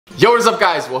Yo, what is up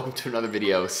guys? Welcome to another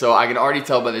video. So I can already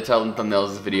tell by the title and thumbnail of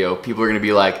this video, people are gonna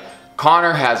be like,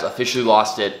 Connor has officially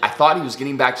lost it. I thought he was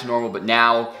getting back to normal, but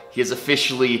now he has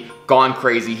officially gone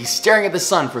crazy. He's staring at the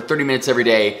sun for 30 minutes every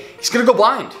day. He's gonna go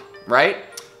blind, right?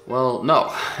 Well,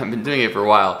 no, I've been doing it for a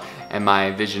while and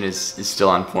my vision is still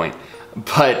on point.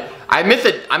 But I admit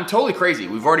that I'm totally crazy.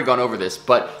 We've already gone over this,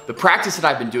 but the practice that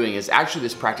I've been doing is actually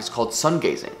this practice called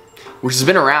sungazing, which has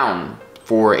been around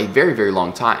for a very, very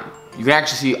long time. You can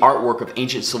actually see artwork of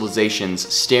ancient civilizations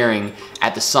staring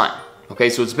at the sun. Okay,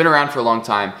 so it's been around for a long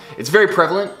time. It's very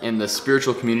prevalent in the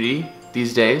spiritual community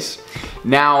these days.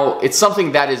 Now, it's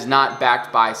something that is not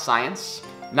backed by science.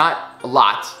 Not a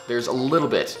lot. There's a little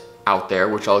bit out there,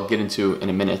 which I'll get into in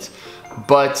a minute.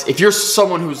 But if you're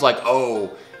someone who's like,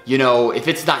 oh, you know, if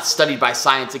it's not studied by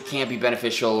science, it can't be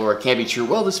beneficial or it can't be true,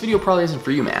 well, this video probably isn't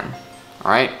for you, man.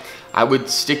 All right? I would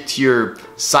stick to your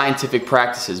scientific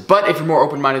practices. But if you're more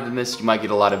open-minded than this, you might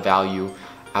get a lot of value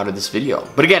out of this video.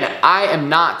 But again, I am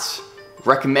not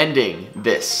recommending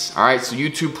this, all right? So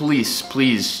YouTube police,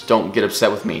 please don't get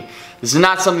upset with me. This is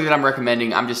not something that I'm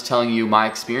recommending. I'm just telling you my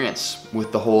experience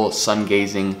with the whole sun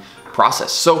gazing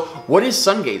process. So what is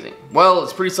sun gazing? Well,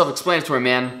 it's pretty self-explanatory,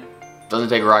 man. Doesn't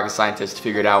take a rocket scientist to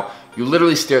figure it out. You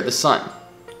literally stare at the sun,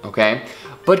 okay?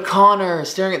 But Connor,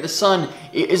 staring at the sun,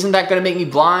 isn't that gonna make me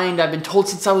blind? I've been told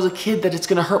since I was a kid that it's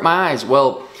gonna hurt my eyes.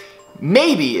 Well,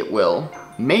 maybe it will,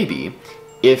 maybe,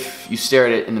 if you stare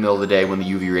at it in the middle of the day when the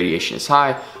UV radiation is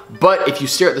high. But if you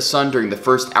stare at the sun during the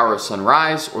first hour of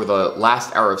sunrise or the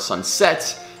last hour of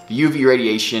sunset, the UV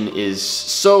radiation is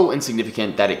so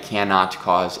insignificant that it cannot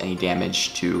cause any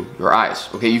damage to your eyes.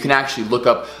 Okay, you can actually look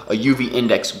up a UV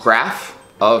index graph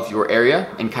of your area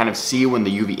and kind of see when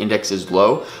the UV index is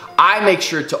low. I make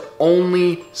sure to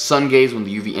only sun gaze when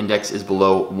the UV index is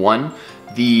below 1.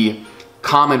 The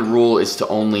common rule is to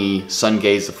only sun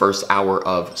gaze the first hour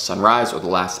of sunrise or the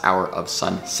last hour of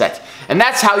sunset. And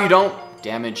that's how you don't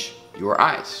damage your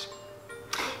eyes.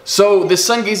 So this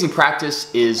sun gazing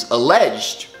practice is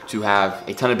alleged to have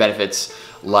a ton of benefits,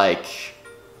 like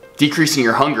decreasing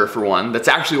your hunger for one. That's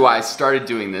actually why I started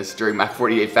doing this during my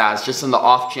 40-day fast, just on the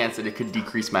off chance that it could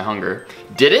decrease my hunger.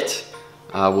 Did it?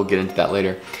 We'll get into that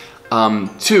later.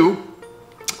 2,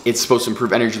 it's supposed to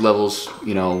improve energy levels,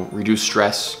 you know, reduce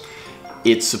stress.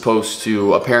 It's supposed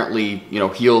to apparently, you know,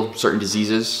 heal certain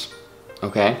diseases,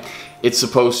 okay? It's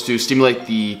supposed to stimulate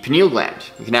the pineal gland.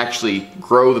 You can actually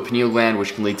grow the pineal gland,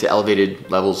 which can lead to elevated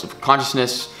levels of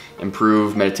consciousness,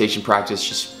 improve meditation practice,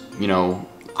 just, you know,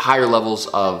 higher levels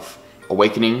of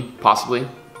awakening, possibly,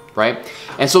 right?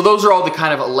 And so those are all the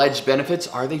kind of alleged benefits.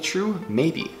 Are they true?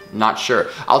 Maybe. Not sure.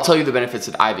 I'll tell you the benefits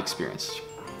that I've experienced,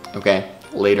 okay,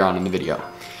 later on in the video.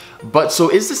 But so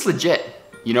is this legit?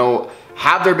 You know,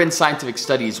 have there been scientific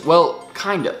studies? Well,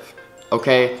 kind of,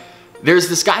 okay? There's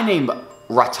this guy named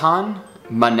Ratan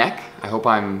Manek. I hope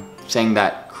I'm saying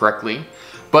that correctly.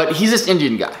 But he's this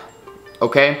Indian guy,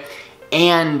 okay?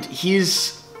 And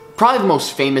he's probably the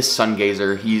most famous sun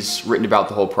gazer. He's written about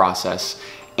the whole process.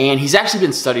 And he's actually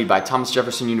been studied by Thomas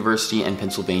Jefferson University and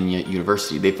Pennsylvania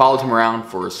University. They followed him around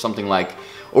for something like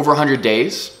over 100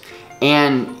 days.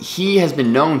 And he has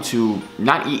been known to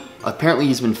not eat. Apparently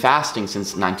he's been fasting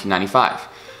since 1995.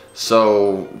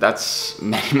 So that's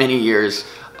many, many years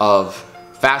of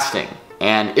fasting.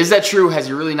 And is that true? Has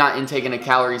he really not intaken a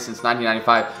calorie since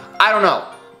 1995? I don't know.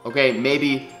 Okay,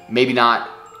 maybe, maybe not.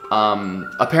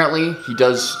 Apparently he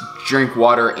does drink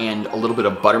water and a little bit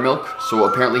of buttermilk, so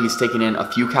apparently he's taken in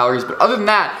a few calories, but other than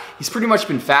that, he's pretty much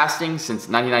been fasting since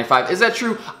 1995. Is that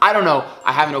true? I don't know.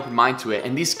 I have an open mind to it.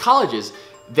 And these colleges,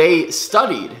 they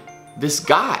studied this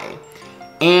guy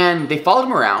and they followed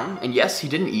him around, and yes, he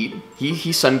didn't eat.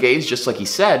 He sun gazed just like he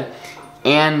said.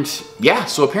 And yeah,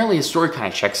 so apparently his story kind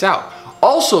of checks out.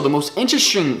 Also, the most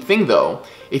interesting thing though,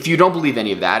 if you don't believe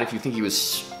any of that, if you think he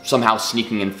was somehow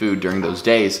sneaking in food during those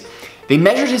days, they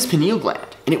measured his pineal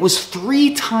gland and it was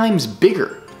 3 times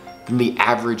bigger than the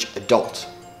average adult.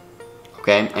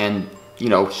 Okay, and you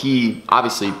know, he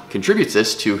obviously contributes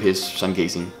this to his sun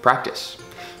gazing practice.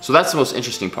 So that's the most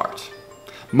interesting part.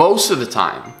 Most of the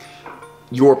time,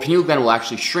 your pineal gland will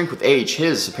actually shrink with age.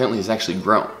 His apparently has actually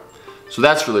grown. So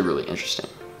that's really, really interesting.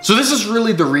 So this is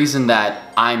really the reason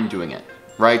that I'm doing it,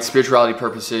 right? Spirituality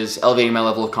purposes, elevating my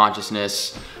level of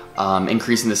consciousness,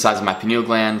 increasing the size of my pineal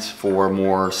gland for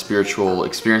more spiritual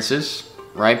experiences,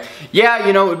 right? Yeah,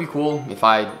 you know, it'd be cool if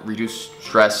I reduce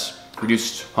stress,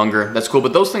 reduced hunger. That's cool,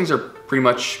 but those things are pretty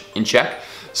much in check.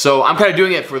 So I'm kind of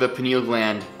doing it for the pineal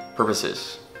gland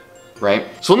purposes, right?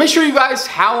 So let me show you guys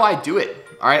how I do it,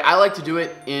 all right? I like to do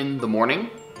it in the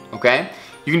morning, okay?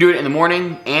 You can do it in the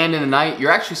morning and in the night.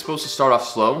 You're actually supposed to start off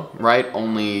slow, right?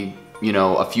 Only you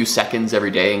know, a few seconds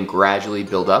every day and gradually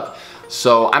build up.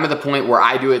 So I'm at the point where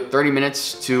I do it 30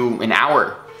 minutes to an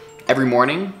hour every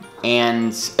morning, and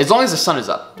as long as the sun is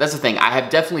up. That's the thing. I have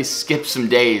definitely skipped some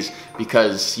days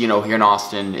because, you know, here in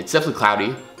Austin, it's definitely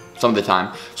cloudy some of the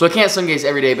time. So I can't sun gaze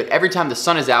every day, but every time the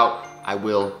sun is out, I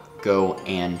will go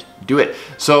and do it.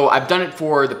 So I've done it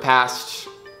for the past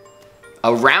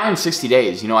around 60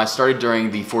 days. You know, I started during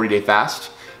the 40-day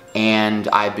fast, and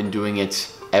I've been doing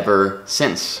it ever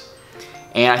since.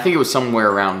 And I think it was somewhere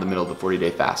around the middle of the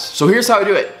 40-day fast. So here's how I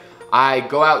do it. I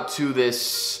go out to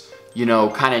this, you know,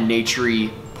 kind of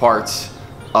naturey part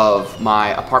of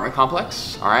my apartment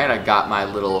complex. All right, I got my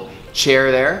little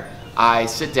chair there. I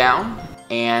sit down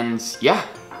and yeah,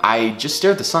 I just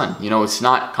stare at the sun. You know, it's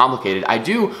not complicated.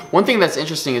 One thing that's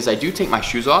interesting is I do take my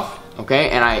shoes off, okay?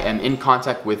 And I am in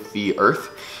contact with the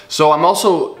earth. So I'm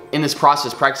also in this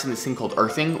process practicing this thing called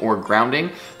earthing or grounding.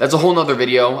 That's a whole nother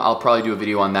video. I'll probably do a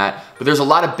video on that. But there's a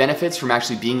lot of benefits from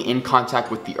actually being in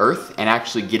contact with the earth and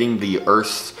actually getting the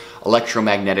earth's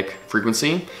electromagnetic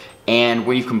frequency. And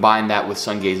when you combine that with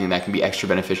sun gazing, that can be extra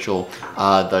beneficial.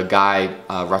 The guy,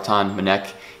 Ratan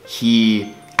Manek,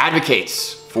 he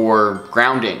advocates for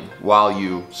grounding while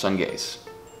you sun gaze.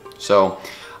 So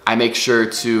I make sure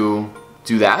to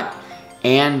do that.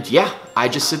 And yeah, I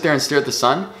just sit there and stare at the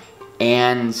sun,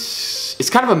 and it's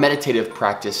kind of a meditative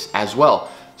practice as well.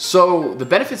 So the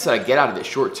benefits that I get out of it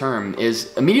short term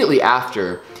is immediately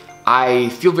after, I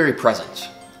feel very present,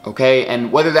 okay?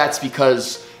 And whether that's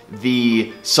because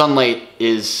the sunlight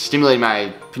is stimulating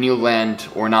my pineal gland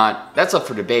or not, that's up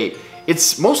for debate.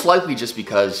 It's most likely just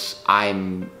because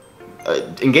I'm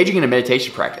engaging in a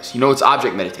meditation practice. You know, it's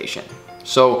object meditation.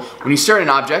 So when you stare at an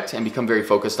object and become very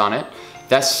focused on it,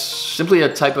 that's simply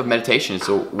a type of meditation. It's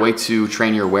a way to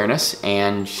train your awareness,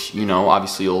 and you know,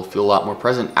 obviously you'll feel a lot more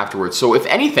present afterwards. So if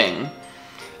anything,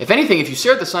 if you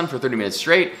stare at the sun for 30 minutes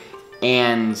straight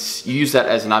and you use that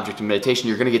as an object of meditation,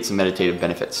 you're gonna get some meditative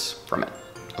benefits from it,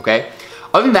 okay?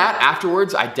 Other than that,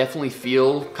 afterwards, I definitely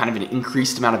feel kind of an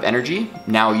increased amount of energy.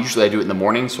 Now, usually I do it in the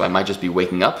morning, so I might just be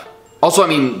waking up. Also, I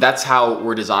mean, that's how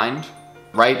we're designed,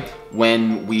 right?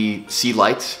 When we see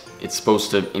light, it's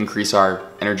supposed to increase our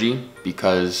energy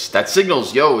because that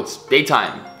signals, yo, it's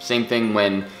daytime. Same thing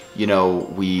when, you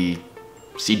know, we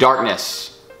see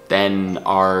darkness, then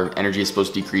our energy is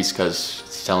supposed to decrease because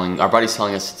our body's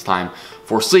telling us it's time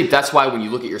for sleep. That's why when you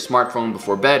look at your smartphone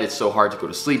before bed, it's so hard to go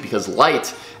to sleep, because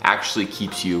light actually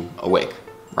keeps you awake,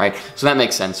 right? So that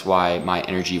makes sense why my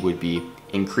energy would be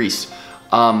increased.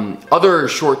 Other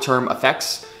short-term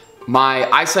effects, my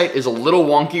eyesight is a little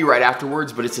wonky right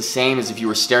afterwards, but it's the same as if you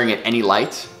were staring at any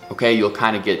light, okay? You'll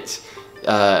kind of get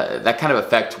that kind of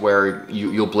effect where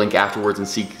you'll blink afterwards and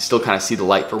still kind of see the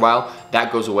light for a while.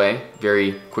 That goes away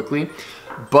very quickly.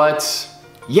 But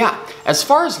yeah, as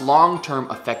far as long-term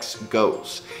effects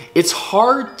goes, it's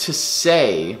hard to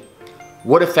say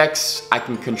what effects I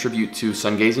can contribute to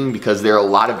sun gazing because there are a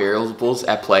lot of variables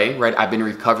at play, right? I've been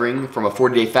recovering from a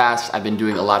 40-day fast. I've been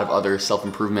doing a lot of other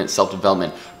self-improvement,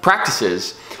 self-development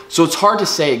practices. So it's hard to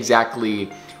say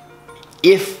exactly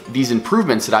if these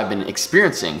improvements that I've been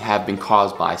experiencing have been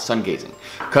caused by sun gazing.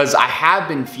 Because I have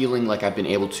been feeling like I've been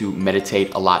able to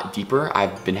meditate a lot deeper.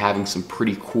 I've been having some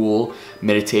pretty cool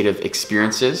meditative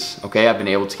experiences, okay? I've been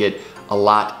able to get a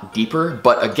lot deeper,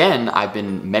 but again, I've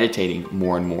been meditating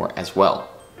more and more as well,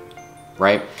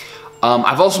 right?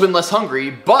 I've also been less hungry,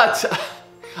 but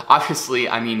obviously,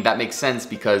 I mean, that makes sense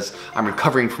because I'm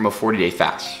recovering from a 40-day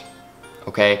fast,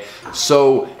 okay?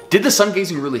 So did the sun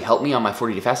gazing really help me on my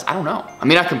 40-day fast? I don't know. I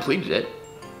mean, I completed it,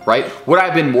 right? Would I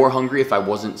have been more hungry if I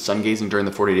wasn't sun gazing during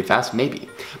the 40-day fast? Maybe,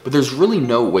 but there's really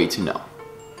no way to know,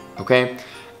 okay?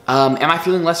 Am I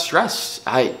feeling less stressed?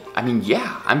 I mean,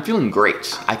 yeah, I'm feeling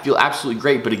great. I feel absolutely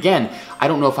great, but again, I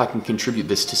don't know if I can contribute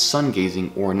this to sun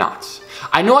gazing or not.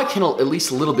 I know I can at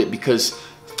least a little bit because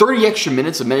 30 extra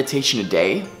minutes of meditation a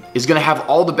day is gonna have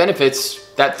all the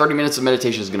benefits that 30 minutes of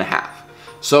meditation is gonna have.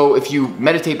 So if you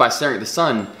meditate by staring at the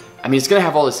sun, I mean, it's gonna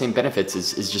have all the same benefits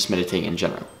as just meditating in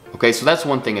general. Okay, so that's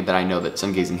one thing that I know that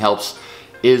sun gazing helps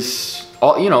is,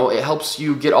 it helps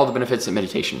you get all the benefits that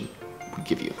meditation would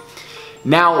give you.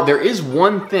 Now, there is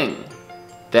one thing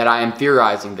that I am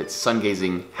theorizing that sun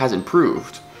gazing has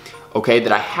improved, okay,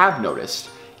 that I have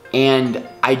noticed, and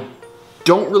I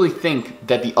don't really think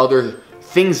that the other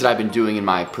things that I've been doing in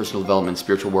my personal development,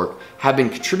 spiritual work have been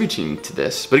contributing to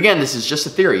this. But again, this is just a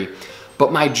theory,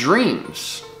 but my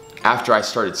dreams after I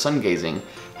started sun gazing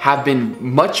have been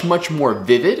much, much more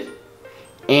vivid,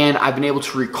 and I've been able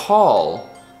to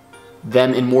recall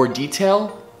them in more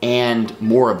detail and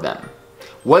more of them.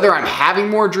 Whether I'm having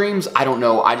more dreams, I don't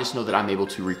know. I just know that I'm able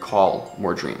to recall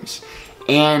more dreams.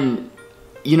 And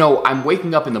you know, I'm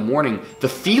waking up in the morning, the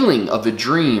feeling of the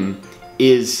dream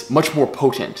is much more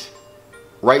potent,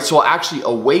 right? So I'll actually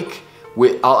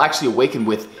awaken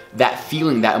with that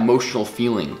feeling, that emotional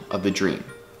feeling of the dream,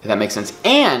 if that makes sense.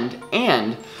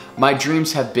 And my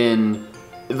dreams have been,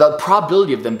 the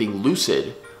probability of them being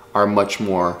lucid are much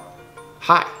more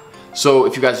high. So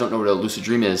if you guys don't know what a lucid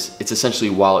dream is, it's essentially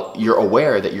while you're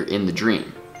aware that you're in the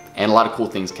dream, and a lot of cool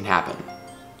things can happen,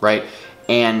 right?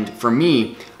 And for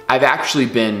me, I've actually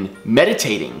been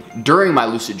meditating during my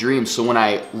lucid dreams. So when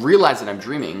I realize that I'm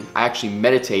dreaming, I actually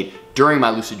meditate during my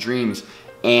lucid dreams,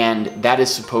 and that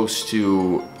is supposed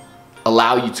to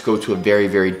allow you to go to a very,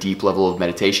 very deep level of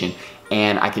meditation.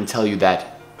 And I can tell you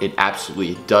that it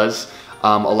absolutely does.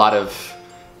 A lot of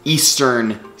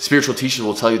Eastern spiritual teachers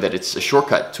will tell you that it's a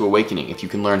shortcut to awakening if you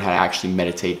can learn how to actually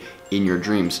meditate in your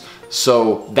dreams.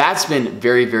 So that's been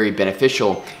very, very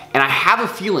beneficial. And I have a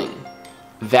feeling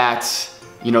that,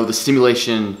 you know, the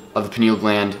stimulation of the pineal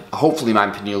gland, hopefully my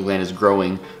pineal gland is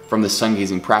growing from the sun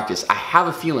gazing practice. I have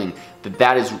a feeling that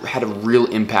that has had a real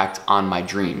impact on my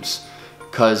dreams,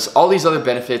 because all these other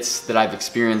benefits that I've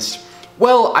experienced,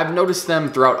 well, I've noticed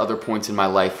them throughout other points in my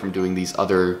life from doing these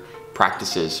other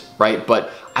practices, right?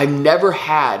 But I've never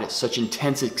had such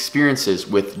intense experiences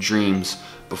with dreams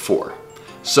before.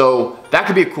 So that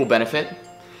could be a cool benefit.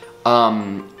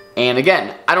 And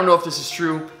again, I don't know if this is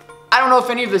true. I don't know if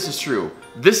any of this is true.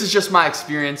 This is just my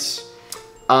experience.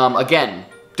 Again,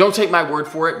 don't take my word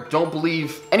for it. Don't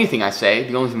believe anything I say.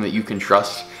 The only thing that you can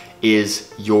trust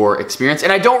is your experience.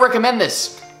 And I don't recommend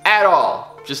this at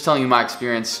all. Just telling you my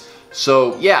experience.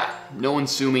 So yeah, no one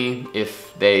sue me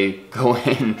if they go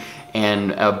in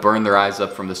and burn their eyes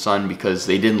up from the sun because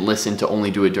they didn't listen to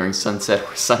only do it during sunset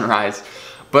or sunrise.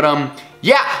 But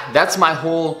yeah, that's my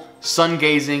whole sun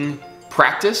gazing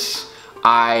practice.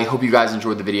 I hope you guys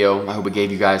enjoyed the video. I hope it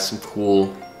gave you guys some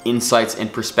cool insights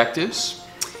and perspectives.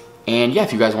 And yeah,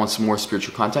 if you guys want some more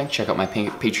spiritual content, check out my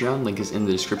Patreon. Link is in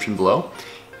the description below.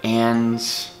 And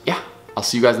yeah, I'll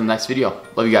see you guys in the next video.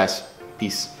 Love you guys.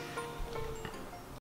 Peace.